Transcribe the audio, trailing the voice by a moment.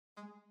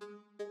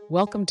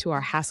Welcome to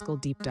our Haskell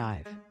Deep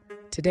Dive.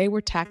 Today we're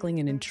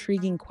tackling an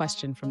intriguing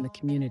question from the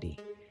community.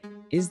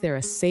 Is there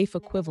a safe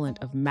equivalent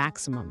of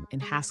maximum in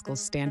Haskell's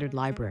standard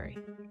library?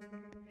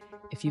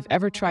 If you've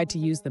ever tried to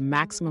use the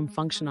maximum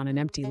function on an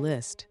empty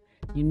list,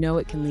 you know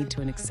it can lead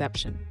to an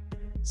exception.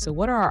 So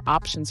what are our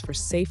options for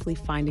safely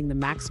finding the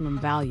maximum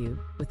value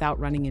without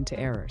running into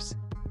errors?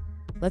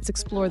 Let's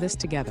explore this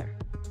together.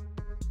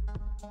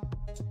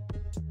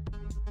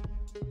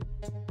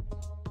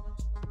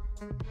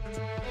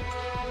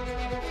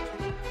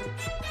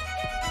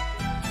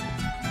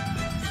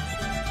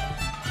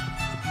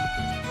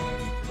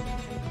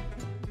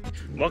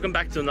 Welcome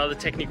back to another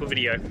technical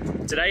video.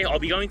 Today I'll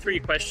be going through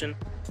your question,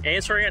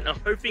 answering it, and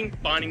hoping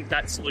finding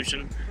that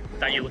solution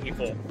that you're looking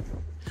for.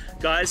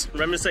 Guys,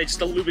 remember to stay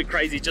just a little bit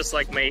crazy just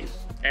like me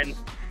and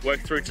work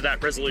through to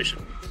that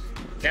resolution.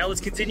 Now let's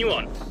continue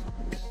on.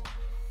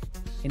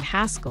 In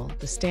Haskell,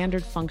 the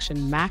standard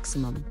function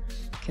maximum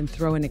can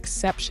throw an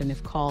exception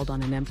if called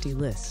on an empty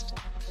list.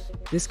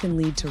 This can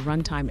lead to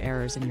runtime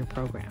errors in your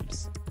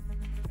programs.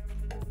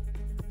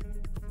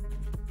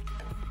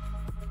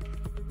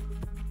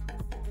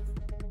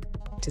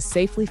 To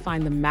safely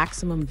find the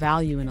maximum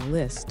value in a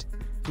list,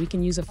 we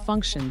can use a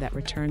function that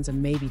returns a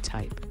maybe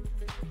type.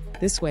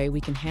 This way,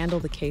 we can handle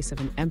the case of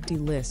an empty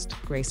list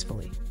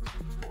gracefully.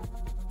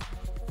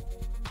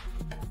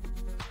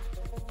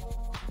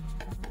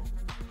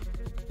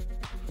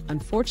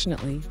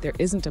 Unfortunately, there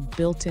isn't a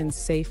built-in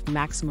safe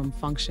maximum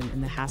function in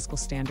the Haskell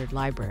standard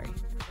library.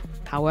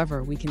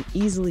 However, we can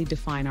easily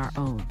define our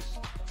own.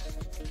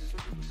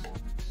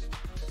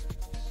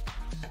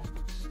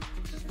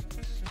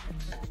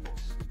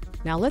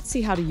 Now let's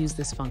see how to use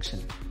this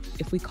function.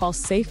 If we call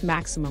safe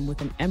maximum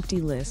with an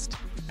empty list,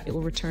 it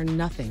will return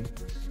nothing.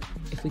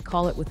 If we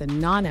call it with a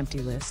non-empty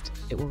list,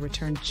 it will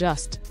return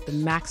just the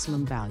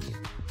maximum value.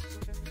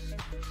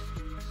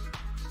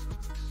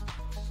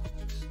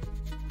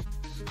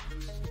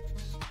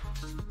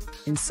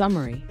 In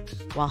summary,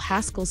 while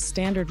Haskell's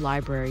standard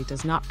library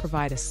does not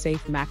provide a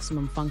safe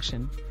maximum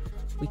function,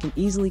 we can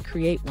easily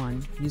create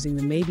one using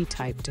the maybe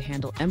type to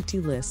handle empty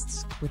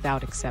lists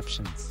without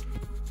exceptions.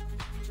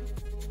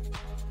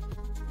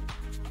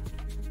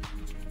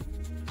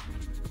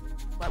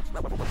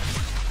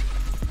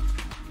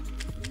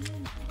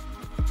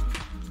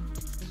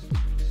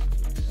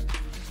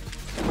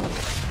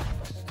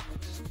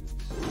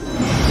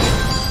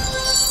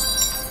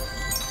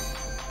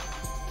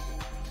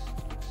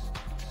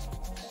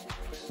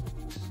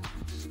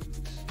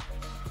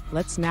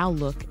 Let's now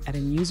look at a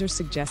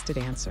user-suggested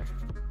answer.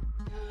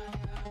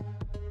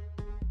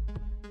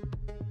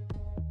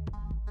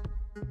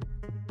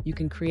 You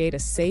can create a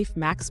safe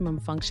maximum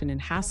function in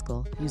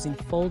Haskell using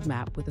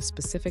foldmap with a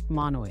specific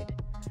monoid.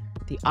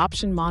 The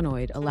option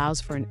monoid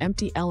allows for an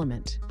empty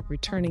element,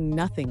 returning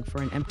nothing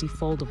for an empty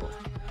foldable.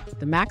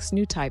 The max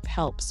new type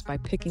helps by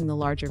picking the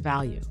larger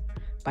value.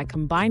 By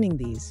combining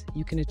these,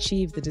 you can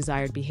achieve the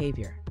desired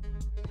behavior.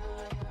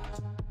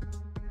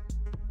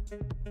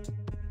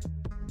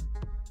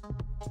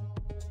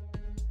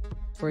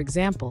 For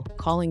example,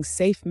 calling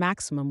safe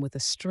maximum with a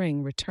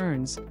string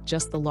returns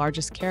just the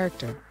largest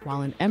character,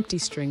 while an empty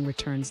string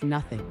returns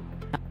nothing.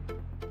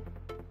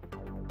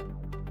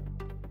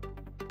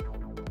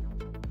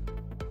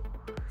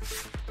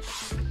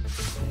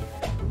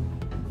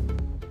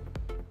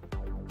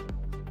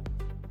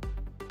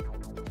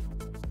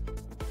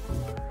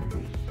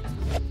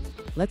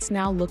 Let's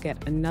now look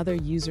at another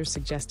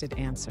user-suggested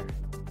answer.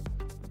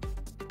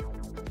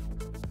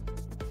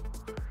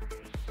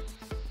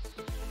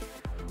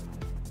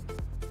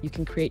 You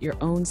can create your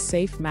own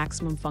safe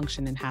maximum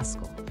function in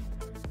Haskell.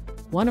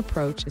 One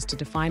approach is to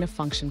define a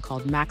function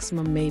called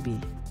maximum maybe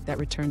that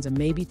returns a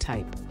maybe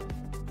type.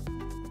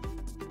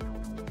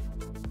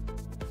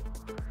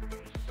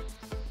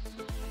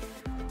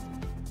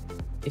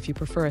 If you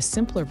prefer a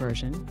simpler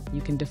version,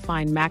 you can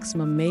define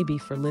maximum maybe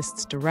for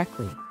lists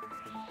directly,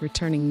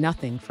 returning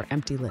nothing for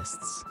empty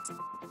lists.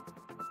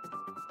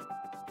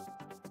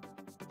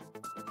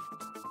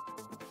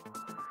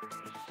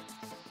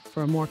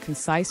 For a more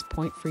concise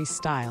point-free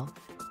style,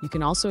 you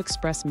can also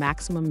express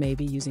maximum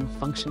maybe using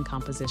function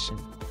composition.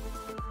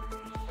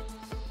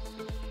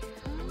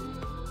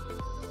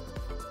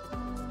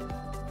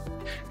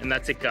 And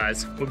that's it,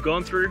 guys. We've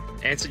gone through,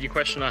 answered your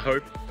question, I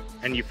hope,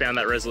 and you found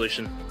that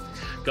resolution.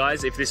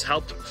 Guys, if this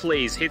helped,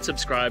 please hit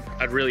subscribe.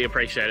 I'd really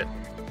appreciate it.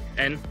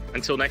 And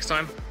until next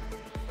time,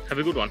 have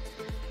a good one.